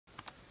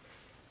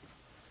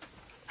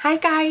Hi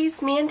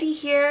guys, Mandy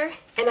here,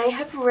 and I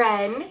have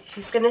Ren.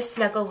 She's gonna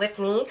snuggle with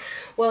me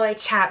while I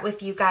chat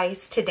with you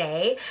guys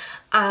today.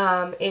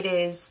 It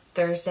is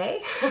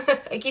Thursday.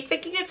 I keep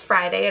thinking it's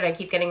Friday and I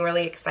keep getting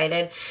really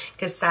excited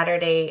because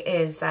Saturday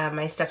is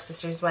my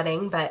stepsister's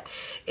wedding, but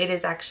it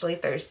is actually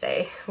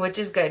Thursday, which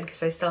is good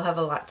because I still have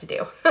a lot to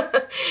do.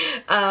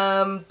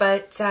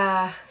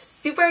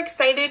 Super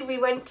excited. We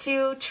went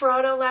to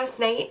Toronto last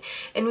night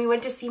and we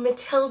went to see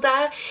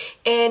Matilda,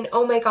 and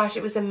oh my gosh,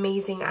 it was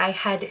amazing. I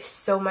had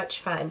so much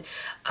fun.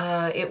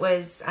 It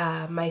was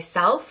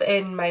myself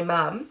and my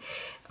mom,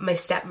 my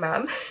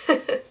stepmom,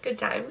 good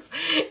times,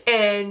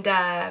 and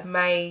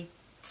my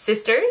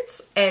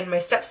sisters and my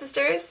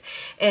stepsisters,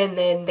 and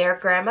then their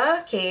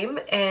grandma came,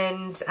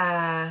 and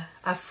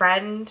a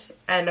friend,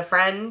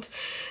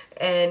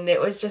 and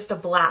it was just a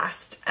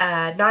blast.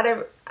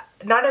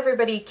 Not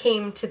everybody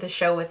came to the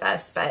show with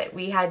us, but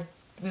we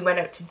went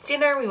out to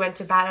dinner, we went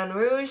to Baton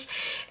Rouge,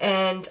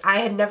 and I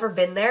had never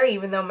been there,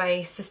 even though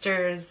my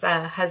sister's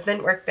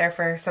husband worked there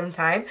for some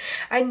time.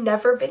 I'd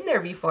never been there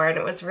before, and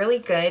it was really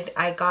good.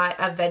 I got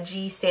a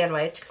veggie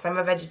sandwich, because I'm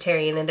a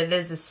vegetarian, and it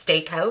is a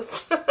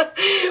steakhouse.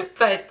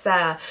 But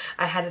I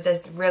had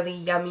this really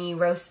yummy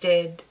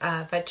roasted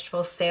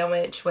vegetable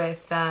sandwich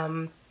with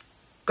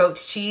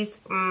goat's cheese,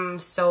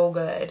 so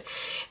good.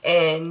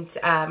 And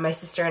my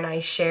sister and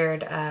I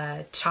shared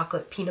a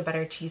chocolate peanut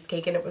butter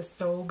cheesecake, and it was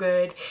so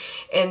good.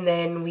 And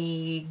then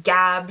we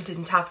gabbed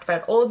and talked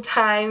about old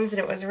times, and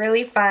it was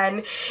really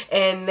fun.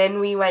 And then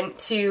we went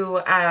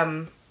to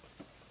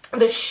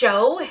the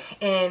show,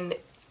 and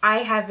I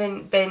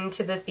haven't been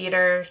to the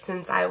theater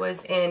since I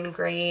was in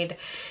grade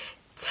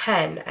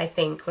 10, I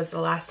think, was the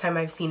last time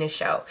I've seen a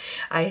show.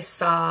 I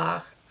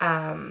saw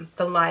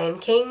The Lion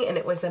King, and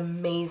it was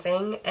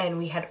amazing, and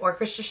we had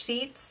orchestra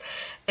seats,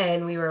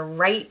 and we were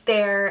right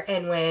there.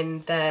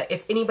 And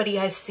if anybody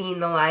has seen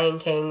The Lion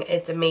King,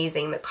 it's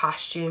amazing. The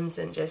costumes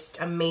and just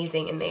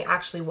amazing, and they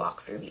actually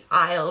walk through the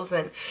aisles,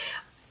 and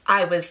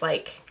I was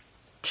like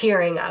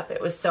tearing up.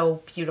 It was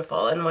so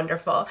beautiful and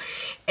wonderful.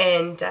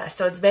 And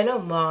so it's been a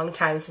long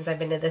time since I've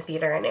been to the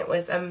theater, and it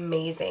was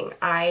amazing.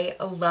 I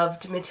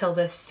loved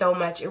Matilda so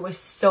much. It was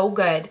so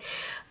good.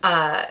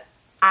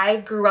 I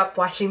grew up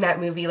watching that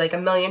movie like a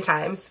million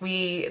times.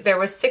 There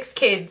was 6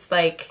 kids,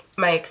 like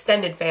my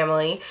extended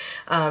family.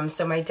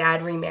 So my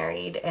dad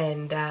remarried,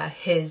 and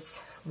his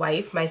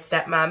wife, my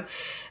stepmom,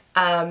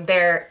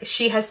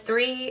 she has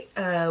 3,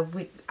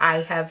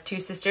 I have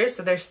 2 sisters,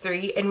 so there's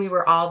 3, and we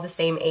were all the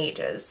same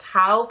ages.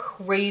 How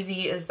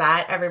crazy is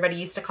that? Everybody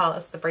used to call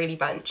us the Brady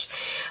Bunch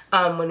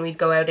when we'd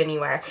go out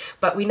anywhere.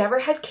 But we never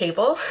had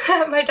cable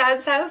at my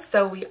dad's house,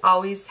 so we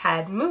always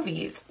had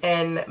movies,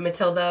 and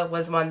Matilda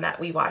was one that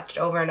we watched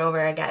over and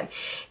over again.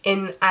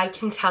 And I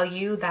can tell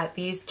you that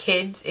these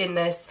kids in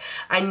this,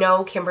 I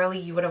know Kimberly,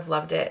 you would have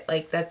loved it.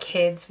 Like, the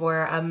kids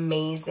were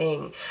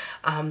amazing.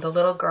 The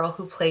little girl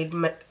who played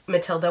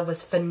Matilda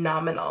was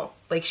phenomenal.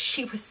 Like,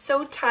 she was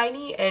so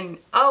tiny and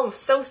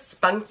so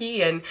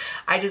spunky, and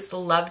I just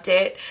loved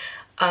it.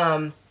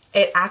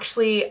 It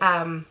actually,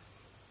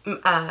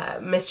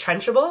 Miss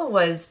Trunchbull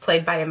was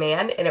played by a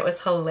man, and it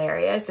was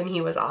hilarious, and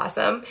he was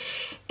awesome.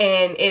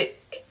 And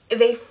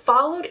they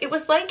followed, it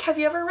was like, have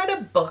you ever read a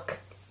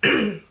book?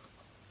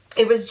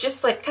 It was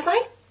just like, because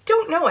I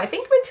don't know, I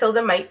think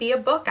Matilda might be a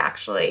book,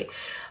 actually.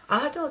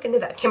 I'll have to look into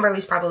that.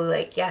 Kimberly's probably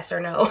like, yes or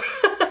no.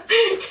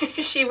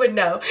 She would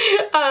know.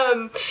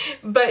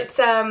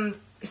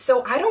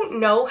 So I don't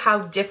know how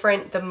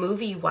different the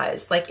movie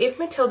was. Like, if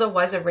Matilda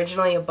was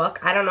originally a book,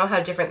 I don't know how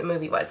different the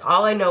movie was.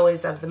 All I know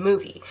is of the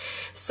movie.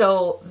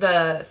 So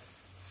the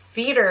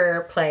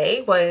theater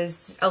play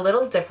was a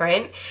little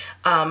different.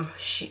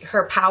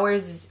 Her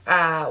powers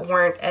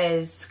weren't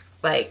as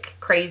like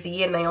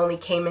crazy, and they only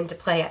came into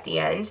play at the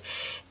end.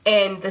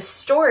 And the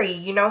story,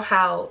 you know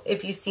how,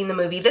 if you've seen the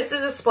movie, this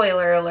is a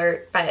spoiler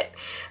alert, but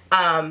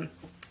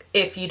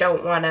if you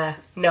don't want to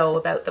know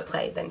about the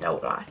play, then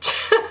don't watch.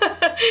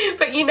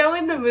 But you know,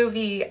 in the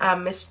movie,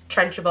 Miss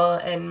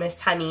Trunchbull and Miss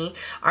Honey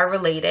are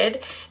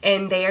related,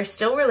 and they are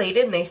still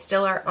related, and they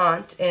still are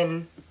aunt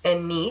and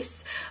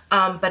niece.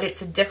 But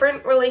it's a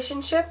different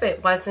relationship.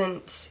 It was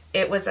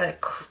a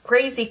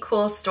crazy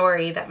cool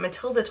story that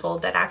Matilda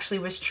told that actually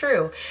was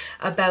true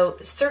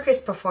about circus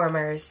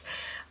performers.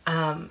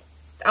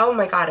 Oh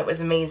my God, it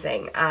was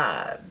amazing.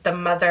 The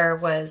mother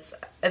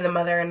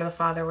and the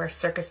father were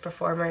circus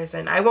performers,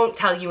 and I won't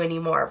tell you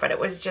anymore, but it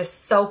was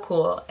just so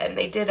cool, and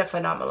they did a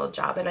phenomenal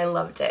job, and I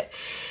loved it.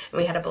 And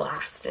we had a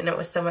blast, and it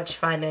was so much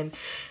fun. And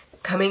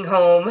coming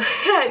home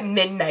at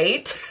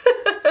midnight,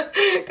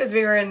 because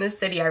we were in the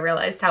city, I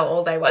realized how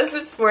old I was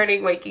this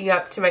morning waking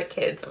up to my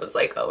kids. I was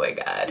like, oh my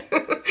God,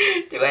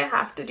 do I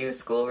have to do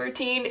school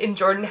routine? And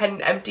Jordan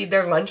hadn't emptied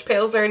their lunch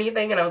pails or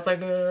anything, and I was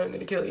like, oh, I'm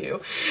gonna kill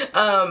you.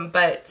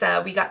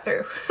 But we got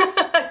through.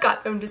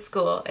 Got them to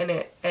school,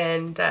 and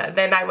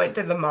then I went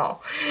to the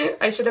mall.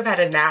 I should have had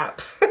a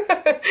nap,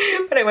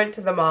 but I went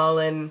to the mall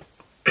and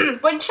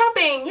went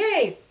shopping.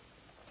 Yay!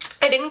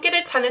 I didn't get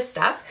a ton of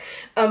stuff,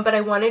 but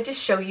I wanted to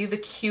show you the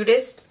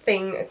cutest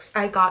thing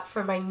I got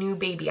for my new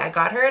baby. I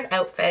got her an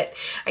outfit,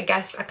 I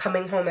guess a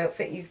coming home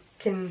outfit you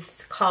can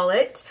call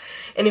it.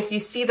 And if you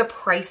see the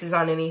prices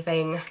on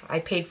anything, I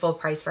paid full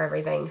price for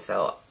everything,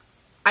 so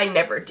I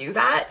never do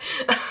that.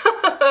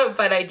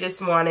 But I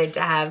just wanted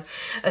to have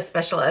a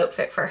special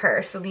outfit for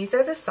her. So these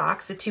are the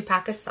socks, the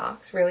 2-pack of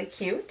socks, really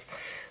cute.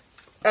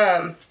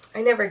 I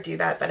never do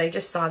that, but I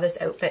just saw this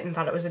outfit and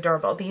thought it was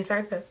adorable. These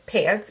are the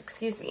pants,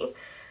 excuse me.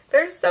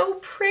 They're so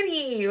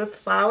pretty with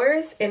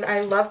flowers, and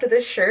I loved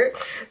this shirt.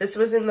 This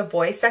was in the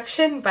boy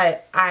section,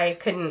 but I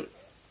couldn't,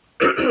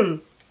 I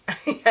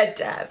had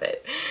to have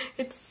it.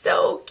 It's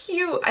so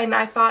cute, and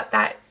I thought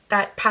that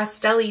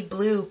pastel-y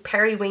blue,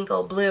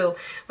 periwinkle blue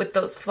with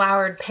those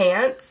flowered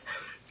pants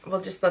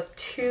will just look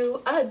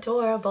too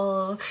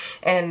adorable.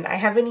 And I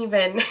haven't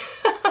even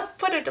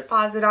put a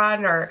deposit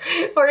on or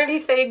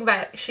anything,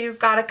 but she's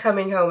got a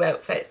coming home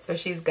outfit, so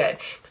she's good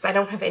because I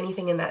don't have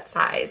anything in that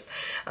size.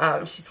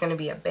 She's gonna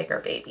be a bigger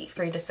baby,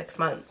 3 to 6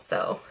 months,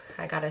 so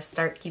I gotta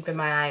start keeping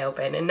my eye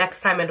open, and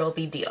next time it'll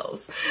be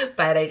deals.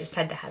 But I just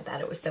had to have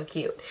that. It was so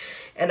cute.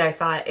 And I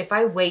thought if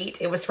I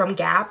wait, it was from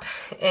Gap,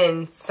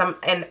 and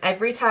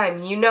every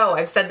time, you know,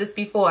 I've said this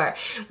before,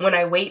 when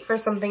I wait for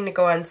something to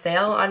go on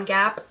sale on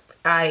Gap,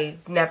 I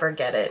never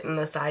get it in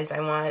the size I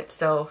want,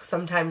 so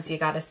sometimes you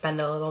gotta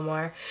spend a little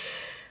more.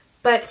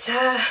 But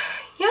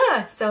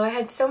yeah, so I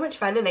had so much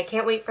fun, and I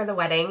can't wait for the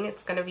wedding.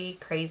 It's gonna be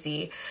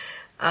crazy.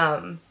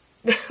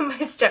 My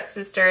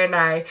stepsister and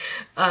I,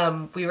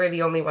 we were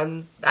the only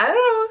one, I don't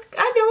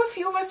know, I know a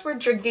few of us were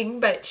drinking,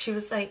 but she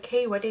was like,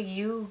 hey, what are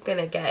you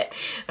gonna get?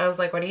 And I was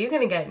like, what are you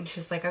gonna get? And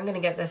she's like, I'm gonna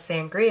get this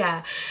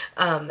sangria.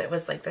 It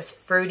was like this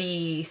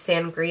fruity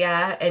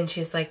sangria, and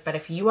she's like, but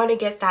if you want to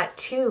get that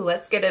too,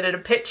 let's get it in a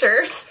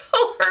pitcher.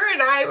 So her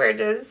and I were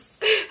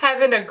just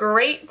having a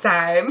great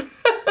time.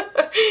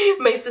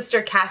 My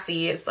sister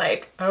Cassie is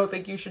like, I don't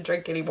think you should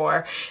drink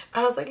anymore.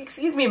 I was like,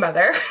 excuse me,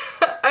 mother,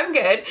 I'm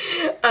good.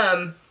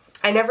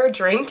 I never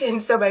drink,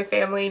 and so my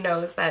family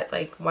knows that,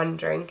 like, one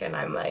drink, and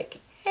I'm like,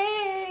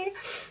 hey.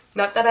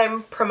 Not that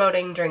I'm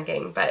promoting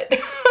drinking, but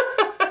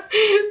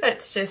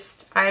that's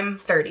just, I'm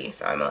 30,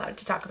 so I'm allowed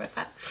to talk about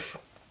that.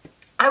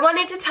 I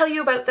wanted to tell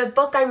you about the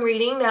book I'm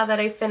reading now that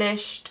I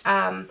finished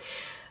We're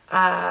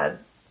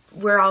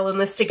All in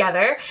This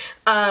Together,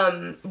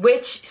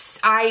 which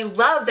I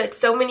love that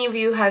so many of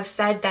you have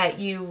said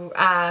that you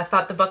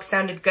thought the book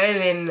sounded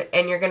good,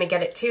 and you're gonna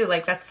get it too.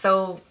 Like, that's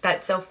so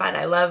fun.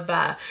 I love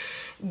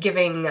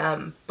giving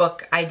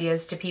book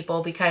ideas to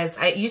people, because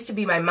it used to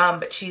be my mom,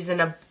 but she's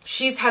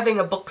having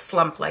a book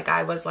slump like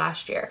I was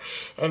last year,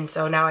 and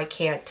so now I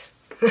can't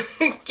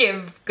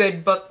give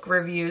good book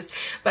reviews.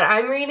 But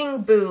I'm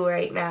reading Boo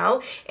right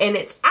now, and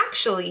it's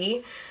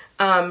actually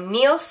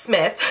Neil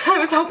Smith. I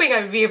was hoping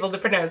I would be able to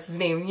pronounce his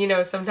name. You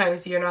know,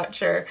 sometimes you're not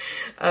sure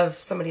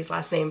of somebody's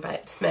last name,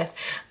 but Smith.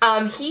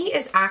 He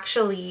is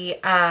actually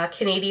a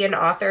Canadian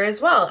author as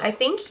well. I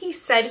think he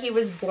said he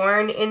was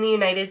born in the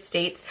United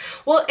States.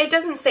 Well, it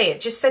doesn't say.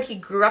 It just said he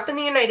grew up in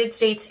the United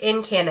States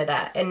in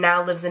Canada and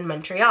now lives in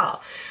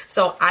Montreal.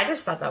 So I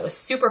just thought that was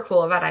super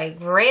cool that I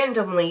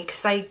randomly,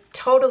 because I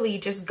totally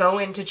just go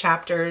into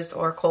Chapters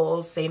or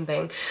Kohl's, same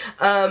thing,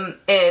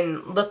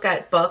 and look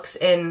at books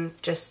and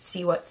just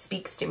see what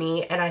speaks to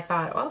me, and I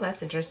thought, well,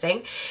 that's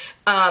interesting.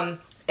 And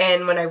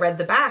when I read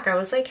the back, I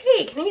was like,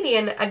 hey,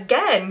 Canadian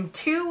again,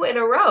 2 in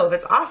a row.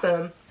 That's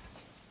awesome.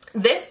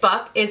 This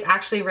book is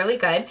actually really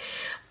good.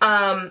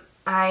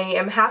 I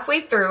am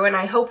halfway through, and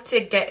I hope to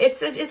get,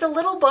 it's a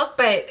little book,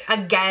 but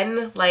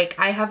again, like,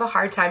 I have a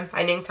hard time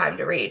finding time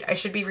to read. I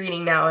should be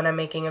reading now, and I'm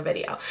making a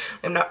video.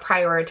 I'm not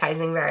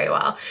prioritizing very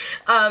well.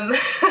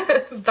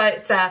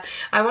 But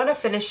I want to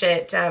finish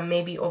it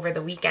maybe over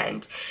the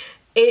weekend.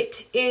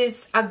 It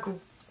is a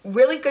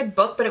really good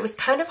book, but it was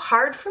kind of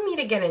hard for me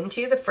to get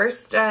into the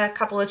first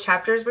couple of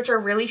chapters, which are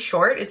really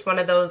short. It's one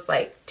of those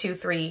like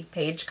 2-3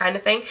 page kind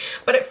of thing,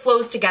 but it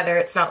flows together.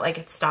 It's not like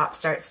it's stop,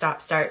 start,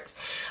 stop, starts.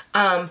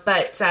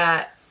 But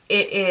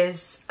it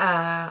is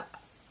a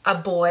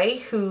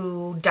boy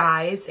who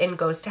dies and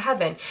goes to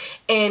heaven.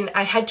 And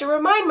I had to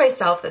remind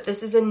myself that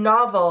this is a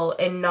novel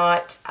and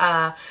not,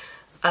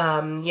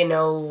 you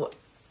know,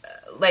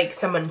 like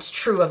someone's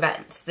true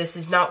events. This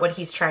is not what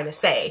he's trying to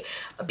say,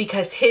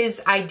 because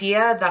his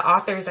idea, the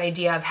author's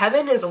idea of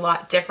heaven, is a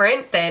lot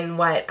different than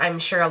what I'm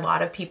sure a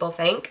lot of people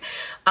think.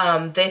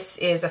 This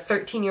is a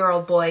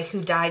 13-year-old boy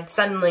who died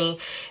suddenly,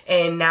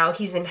 and now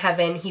he's in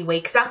heaven. He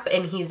wakes up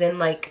and he's in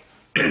like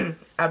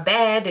a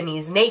bed, and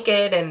he's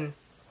naked, and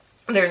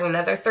there's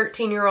another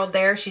 13-year-old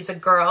there. She's a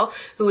girl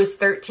who is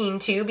 13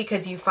 too,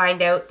 because you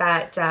find out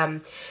that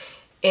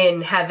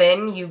in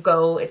heaven, you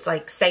go, it's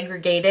like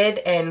segregated,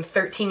 and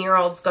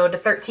 13-year-olds go to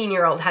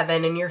 13-year-old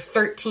heaven, and you're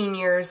 13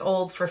 years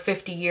old for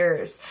 50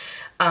 years.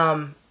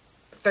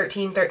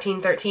 13,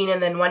 13, 13,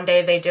 and then one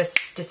day they just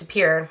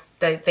disappear.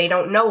 They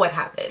don't know what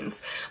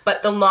happens.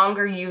 But the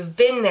longer you've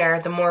been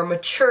there, the more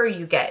mature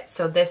you get.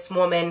 So this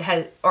woman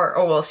has,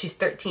 well, she's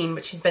 13,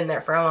 but she's been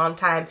there for a long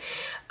time.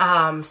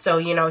 So,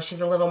 you know, she's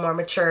a little more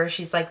mature.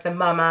 She's like the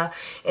mama,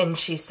 and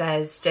she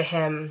says to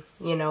him,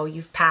 you know,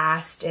 you've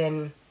passed,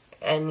 and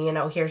you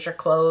know, here's your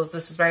clothes.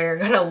 This is where you're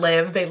gonna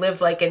live. They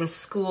live like in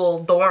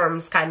school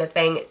dorms kind of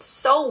thing. It's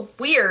so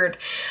weird.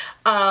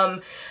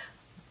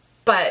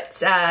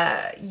 But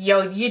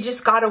you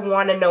just gotta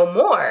want to know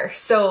more.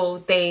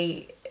 So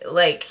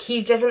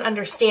he doesn't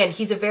understand.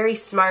 He's a very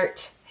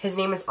smart, his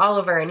name is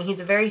Oliver, and he's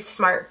a very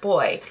smart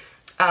boy.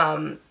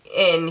 And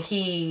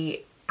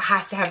he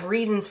has to have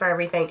reasons for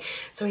everything.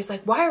 So he's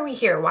like, why are we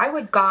here? Why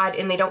would God,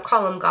 and they don't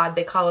call him God,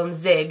 they call him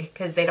Zig,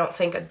 because they don't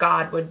think a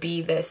God would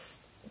be this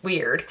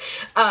weird.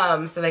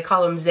 So they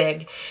call him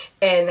Zig.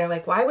 And they're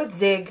like, why would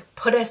Zig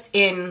put us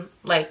in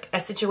like a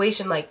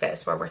situation like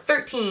this where we're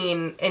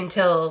 13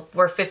 until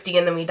we're 50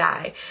 and then we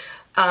die?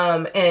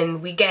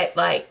 And we get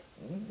like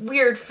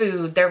weird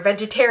food. They're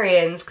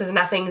vegetarians because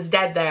nothing's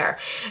dead there.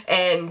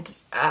 And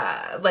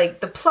like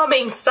the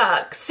plumbing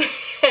sucks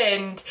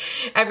and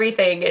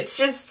everything. It's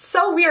just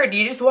so weird.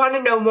 You just want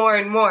to know more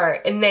and more.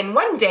 And then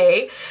one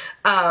day,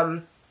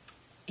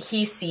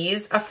 he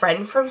sees a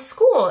friend from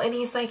school and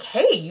he's like,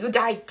 hey, you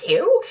died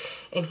too?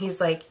 And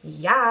he's like,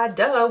 yeah,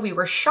 duh, we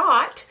were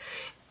shot.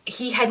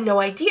 He had no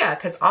idea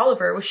because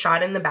Oliver was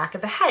shot in the back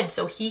of the head.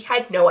 So he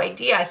had no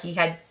idea.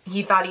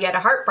 He thought he had a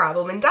heart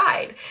problem and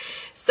died.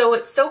 So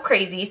it's so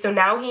crazy. So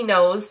now he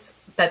knows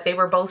that they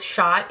were both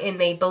shot,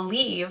 and they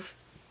believe,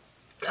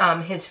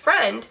 his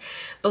friend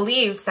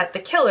believes that the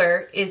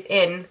killer is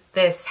in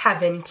this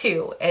heaven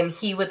too. And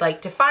he would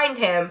like to find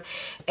him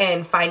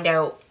and find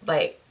out,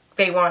 like,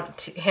 they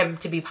want him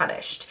to be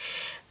punished.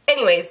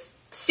 Anyways,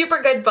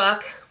 super good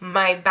book.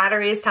 My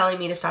battery is telling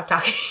me to stop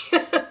talking.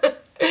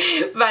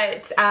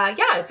 But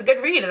yeah, it's a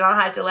good read, and I'll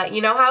have to let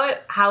you know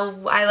how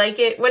I like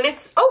it when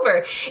it's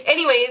over.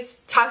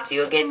 Anyways, talk to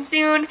you again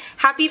soon.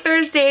 Happy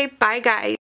Thursday. Bye, guys.